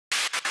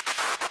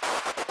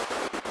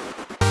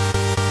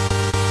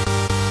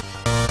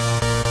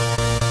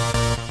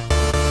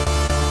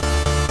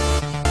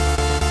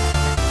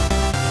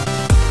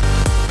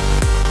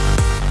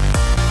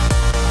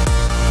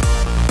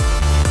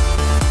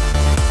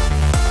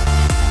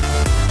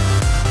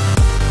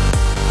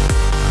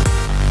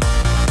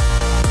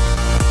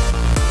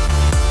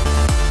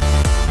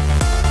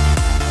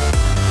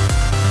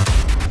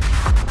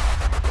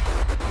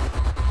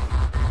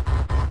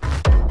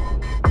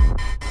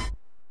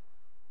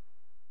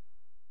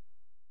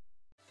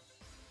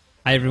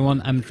Hi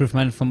everyone, I'm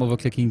Truthman from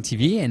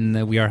OverClocking-TV,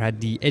 and we are at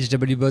the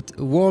HWBOT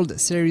World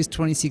Series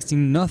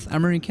 2016 North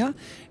America,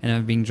 and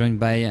I'm being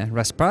joined by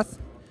Rasparthe.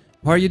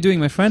 How are you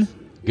doing, my friend?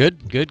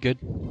 Good, good, good.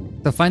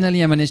 So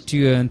finally I managed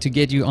to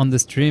get you on the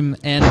stream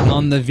and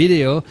on the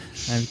video,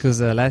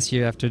 because last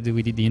year after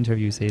we did the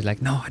interview, you said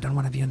like, no, I don't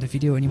want to be on the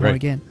video anymore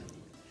again.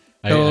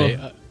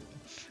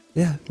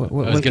 Yeah,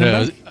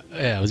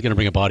 I was gonna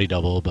bring a body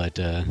double, but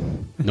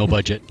no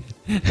budget.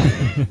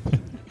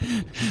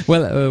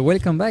 Well,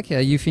 welcome back.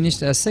 You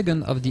finished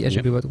second of the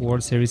HWBOT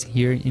World Series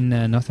here in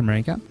North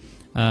America.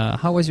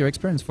 How was your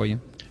experience for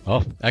you?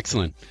 Oh,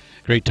 excellent,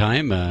 great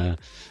time. I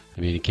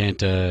mean, you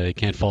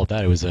can't fault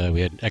that. It was we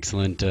had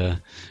excellent not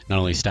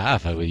only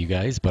staff with you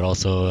guys, but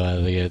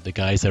also the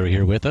guys that were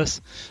here with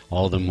us.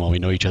 All of them, well, we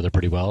know each other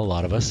pretty well, a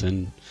lot of us,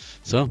 and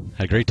so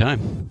had a great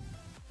time.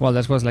 Well,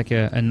 that was like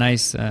a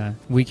nice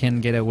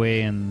weekend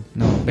getaway and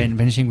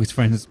benching with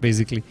friends,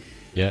 basically.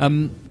 Yeah.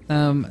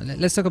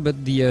 Let's talk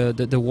about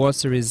the World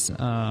Series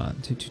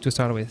to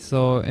start with.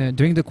 So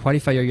during the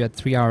qualifier, you had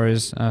 3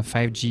 hours,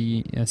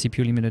 5G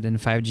CPU limited and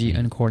 5G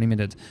Encore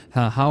limited.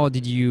 How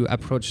did you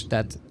approach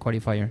that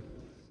qualifier?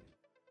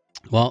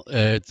 Well,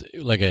 it's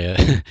like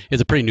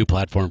it's a pretty new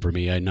platform for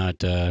me. I'm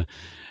not.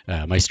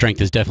 My strength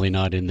is definitely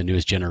not in the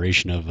newest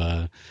generation of.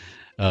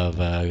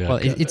 Well,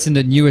 it's in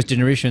the newest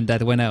generation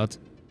that went out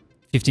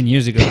 15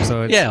 years ago.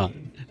 So it's yeah.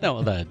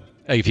 No, that.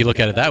 If you look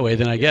at it that way,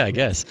 then I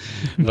guess.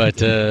 But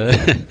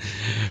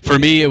for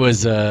me, it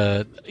was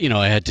you know,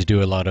 I had to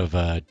do a lot of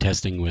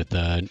testing with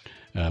the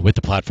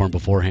platform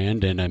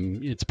beforehand,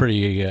 and it's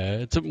pretty.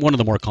 It's one of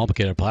the more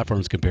complicated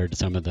platforms compared to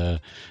some of the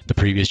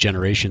previous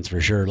generations for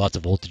sure. Lots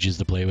of voltages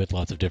to play with,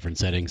 lots of different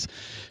settings.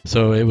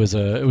 So it was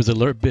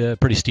a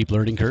pretty steep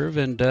learning curve,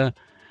 and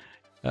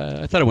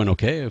I thought it went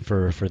okay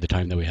for the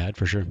time that we had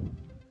for sure.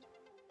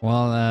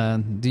 Well,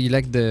 do you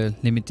like the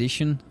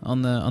limitation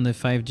on the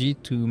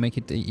 5G to make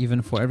it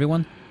even for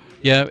everyone?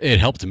 Yeah, it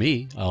helped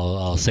me.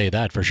 I'll say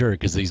that for sure,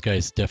 because these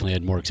guys definitely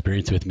had more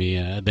experience with me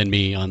than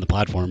me on the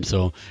platform.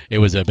 So it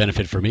was a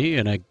benefit for me,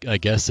 and I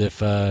guess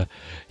if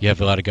you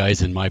have a lot of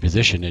guys in my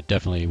position, it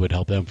definitely would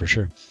help them for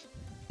sure.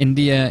 In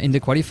the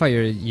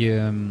qualifier,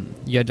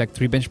 you had like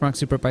 3 benchmarks: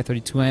 SuperPi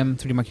 32M,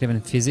 3D Mark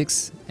 11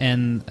 Physics,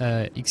 and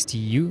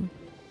XTU.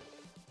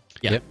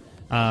 Yeah.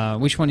 Yep.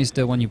 Which one is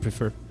the one you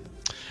prefer?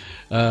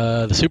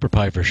 The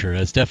SuperPi for sure.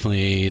 That's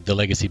definitely the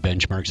legacy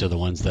benchmarks are the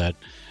ones that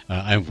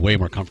I'm way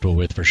more comfortable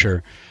with for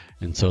sure,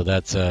 and so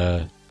that's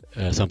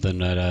something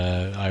that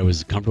I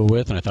was comfortable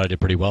with, and I thought I did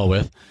pretty well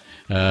with.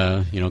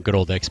 You know, good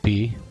old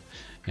XP,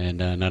 and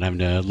not having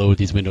to load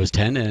these Windows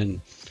 10,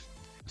 and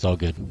it's all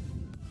good.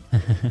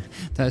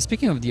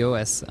 Speaking of the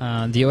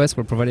OS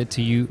were provided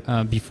to you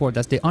before.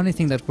 That's the only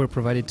thing that were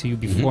provided to you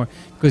before,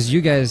 because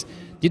you guys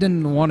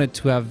didn't want it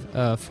to have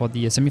for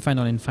the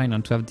semifinal and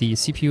final to have the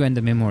CPU and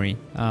the memory.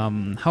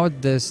 How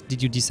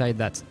did you decide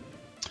that?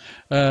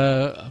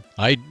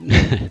 I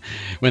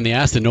when they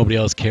asked and nobody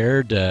else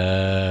cared,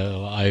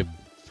 I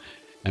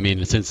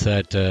mean, since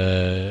that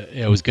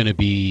I was going to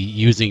be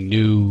using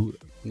new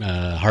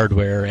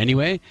hardware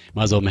anyway,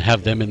 might as well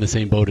have them in the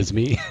same boat as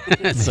me.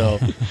 So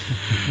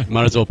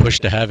might as well push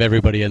to have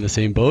everybody in the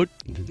same boat.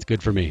 It's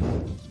good for me.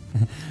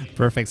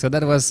 Perfect. So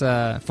that was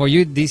for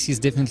you. This is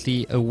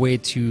definitely a way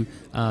to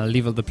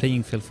level the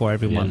playing field for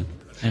everyone.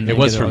 Yeah. And it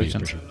was for me,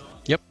 for sure.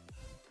 Yep.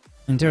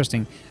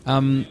 Interesting.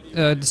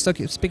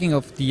 Speaking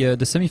of the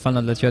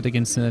semifinal that you had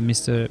against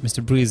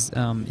Mr. Breeze,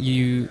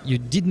 you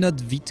did not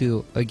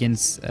veto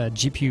against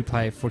GPU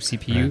Pi for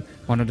CPU,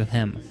 one of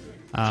them.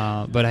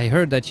 But I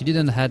heard that you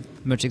didn't had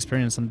much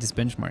experience on this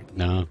benchmark.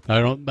 No,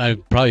 I don't. I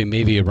probably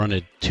maybe run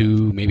it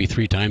 2, maybe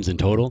 3 times in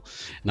total.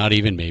 Not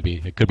even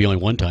maybe. It could be only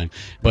 1 time.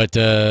 But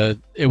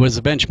it was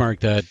a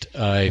benchmark that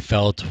I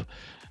felt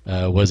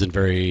wasn't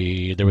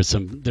very. There was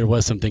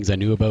some things I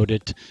knew about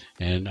it,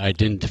 and I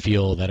didn't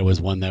feel that it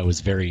was one that was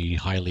very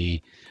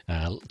highly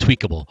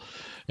tweakable.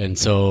 And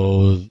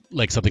so,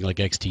 like something like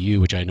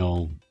XTU, which I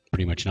know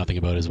pretty much nothing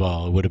about as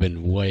well, it would have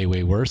been way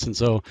worse, and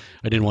so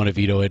I didn't want to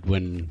veto it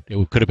when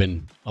it could have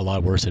been a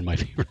lot worse in my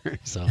favor.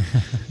 So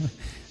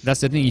that's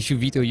the thing, if you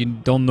veto, you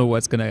don't know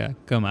what's gonna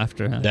come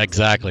after, huh?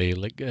 Exactly.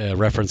 Like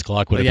reference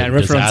clock would have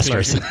been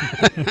disastrous. Would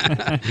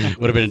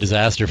have been a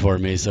disaster for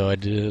me, so I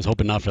was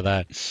hoping not for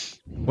that.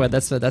 Well,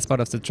 that's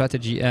part of the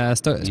strategy.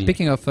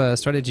 Speaking of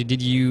strategy,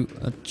 did you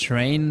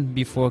train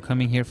before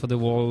coming here for the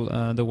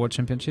World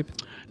Championship?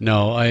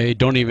 No, I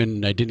didn't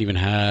even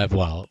have,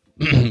 well,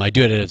 I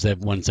do it as a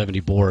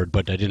 170 board,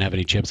 but I didn't have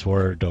any chips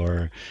for it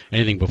or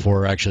anything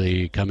before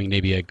actually coming.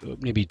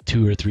 Maybe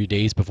 2 or 3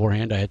 days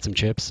beforehand, I had some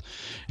chips,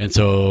 and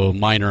so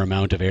minor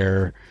amount of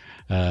air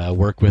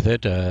work with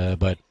it,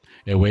 but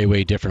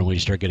way different when you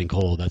start getting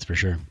cold. That's for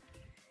sure.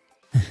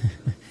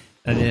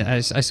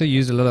 I saw you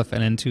use a lot of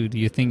LN2. Do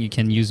you think you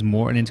can use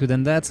more LN2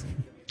 than that?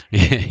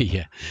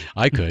 Yeah,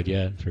 I could.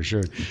 Yeah, for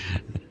sure.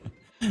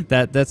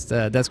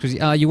 That's crazy.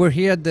 You were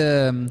here at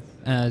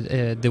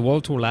the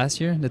World Tour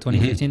last year, the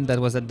 2015. That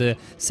was at the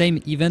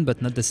same event,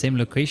 but not the same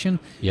location.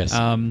 Yes.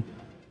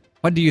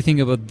 What do you think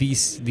about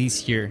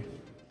this year?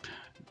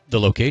 The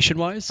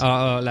location-wise?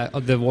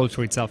 Like the World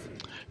Tour itself.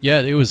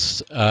 Yeah, it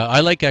was. I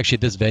like actually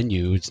this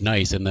venue. It's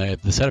nice, and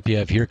the setup you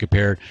have here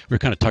compared. We were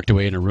kind of tucked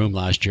away in a room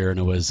last year, and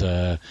it was.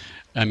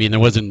 I mean,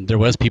 there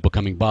was people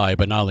coming by,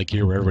 but not like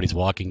here where everybody's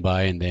walking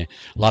by and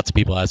lots of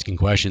people asking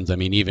questions. I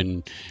mean,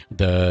 even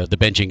the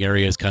benching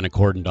area is kind of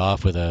cordoned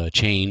off with a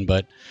chain,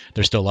 but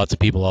there's still lots of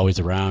people always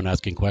around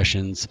asking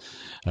questions.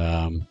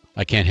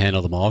 I can't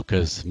handle them all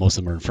because most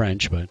of them are in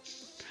French, but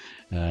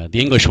the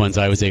English ones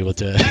I was able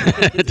to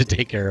to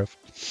take care of.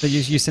 So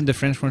you sent the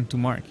French one to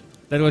Mark.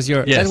 That was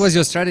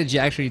your strategy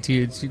actually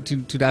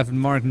to have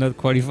Mark not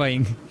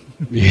qualifying.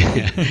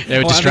 Yeah,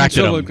 it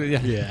distracted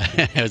him. Yeah,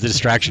 it was a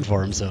distraction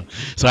for him. So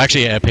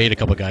actually, I paid a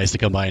couple guys to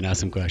come by and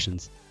ask him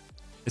questions,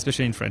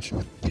 especially in French.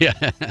 Yeah.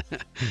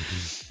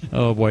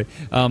 Oh boy.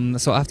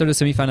 So after the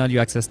semi-final, you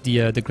accessed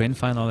the grand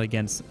final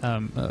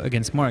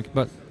against Mark,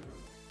 but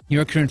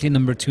you're currently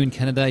number 2 in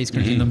Canada. He's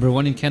currently number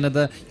 1 in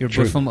Canada. You're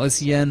both from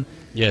Ocean.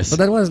 Yes. But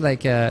that was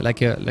like a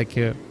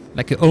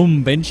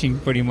home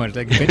benching, pretty much,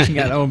 like benching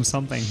at home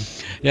something.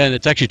 Yeah, and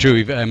it's actually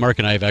true. Mark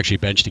and I have actually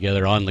benched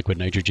together on liquid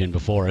nitrogen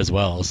before as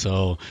well.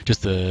 So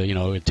just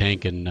a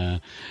tank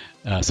and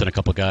sent a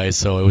couple guys.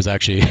 So it was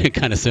actually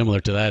kind of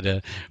similar to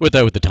that, with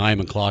the time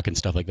and clock and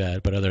stuff like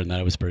that. But other than that,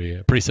 it was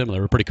pretty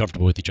similar. We're pretty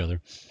comfortable with each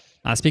other.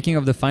 Speaking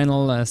of the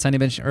final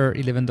Cinebench R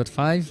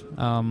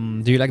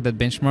 11.5, do you like that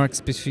benchmark?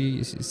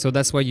 Especially, so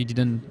that's why you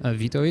didn't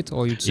veto it,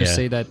 or you just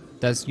say that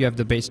you have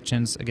the best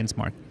chance against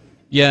Mark?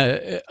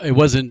 Yeah, it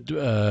wasn't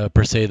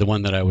per se the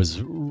one that I was.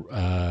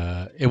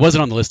 It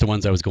wasn't on the list of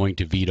ones I was going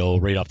to veto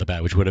right off the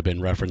bat, which would have been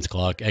reference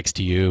clock,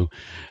 XTU.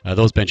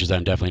 Those benches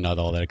I'm definitely not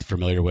all that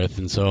familiar with,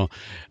 and so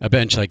a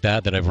bench like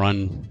that I've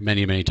run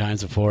many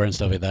times before and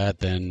stuff like that,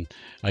 then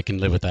I can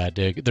live with that.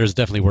 There's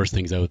definitely worse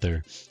things out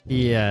there.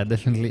 Yeah,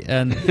 definitely.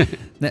 And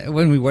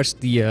when we watched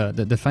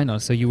the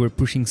final, so you were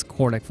pushing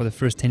score like for the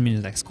first 10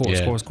 minutes, like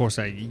score.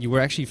 So you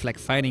were actually like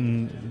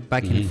fighting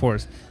back and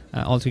forth.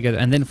 All together,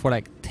 and then for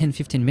like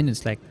 10-15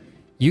 minutes, like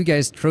you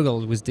guys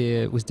struggled with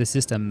the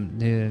system.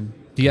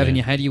 Do you have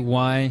any idea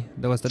why?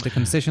 Was that the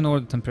concession or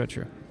the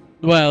temperature?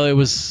 Well,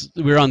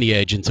 we were on the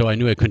edge, and so I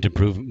knew I couldn't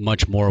improve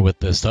much more with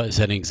the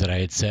settings that I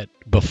had set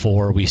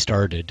before we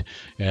started.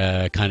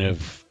 Kind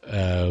of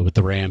with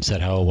the RAM set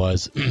how it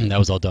was. That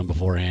was all done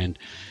beforehand,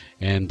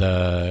 and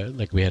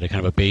like we had a kind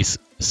of a base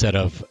set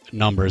of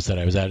numbers that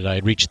I was at. I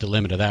had reached the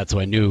limit of that, so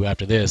I knew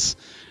after this.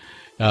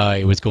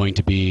 It was going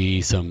to be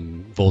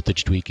some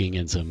voltage tweaking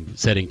and some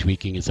setting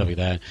tweaking and stuff like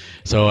that.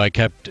 So I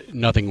kept,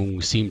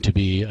 nothing seemed to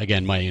be,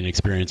 again, my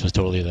inexperience was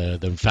totally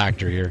the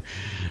factor here.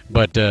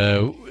 But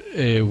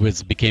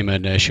it became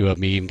an issue of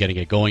me even getting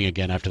it going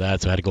again after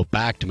that. So I had to go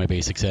back to my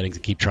basic settings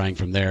and keep trying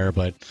from there.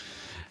 But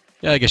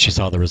yeah, I guess you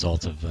saw the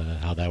results of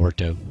how that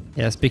worked out.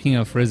 Yeah, speaking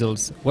of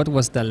results, what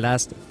was the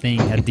last thing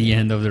at the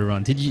end of the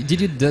run? Did you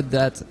do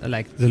that,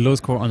 like the low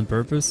score on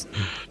purpose?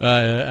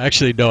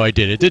 Actually, no, I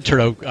did. It did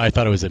turn out, I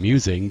thought it was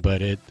amusing,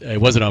 but it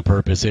wasn't on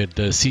purpose.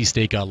 The C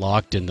state got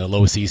locked in the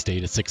low C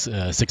state at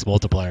 6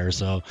 multiplier,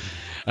 so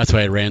that's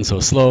why it ran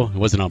so slow. It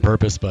wasn't on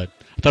purpose, but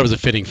I thought it was a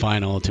fitting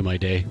final to my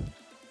day.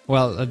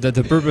 Well,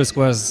 the purpose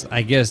was,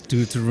 I guess,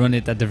 to run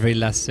it at the very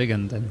last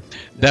second. Then.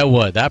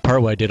 That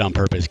part I did on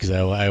purpose because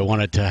I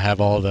wanted to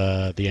have all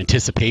the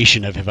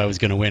anticipation of if I was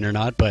going to win or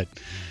not, but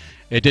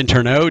it didn't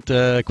turn out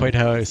quite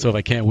how. So if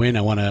I can't win,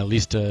 I want to at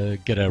least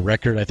get a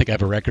record. I think I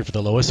have a record for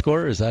the lowest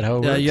score. Is that how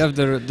it works? Yeah, you have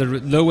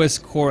the lowest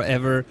score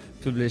ever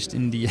published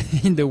in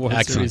the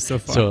World Series so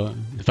far. So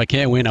if I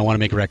can't win, I want to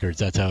make records.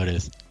 That's how it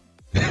is.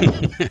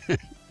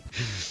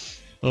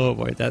 Oh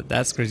boy,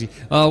 that's crazy.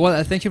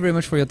 Well, thank you very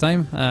much for your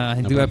time. I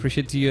do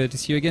appreciate to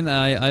see you again.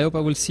 I hope I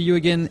will see you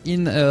again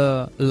in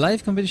a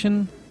live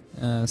competition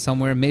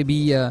somewhere.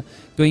 Maybe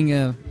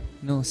going,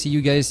 see you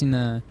guys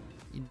in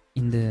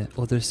the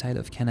other side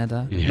of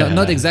Canada. Yeah. No,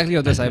 not exactly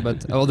other side,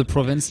 but other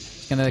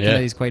province. Canada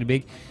is quite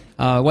big.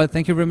 Well,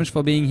 thank you very much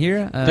for being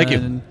here. Thank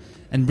you.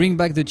 And bring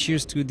back the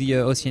cheers to the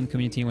Ocean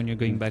community when you're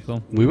going back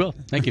home. We will.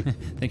 Thank you.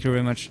 Thank you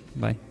very much.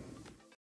 Bye.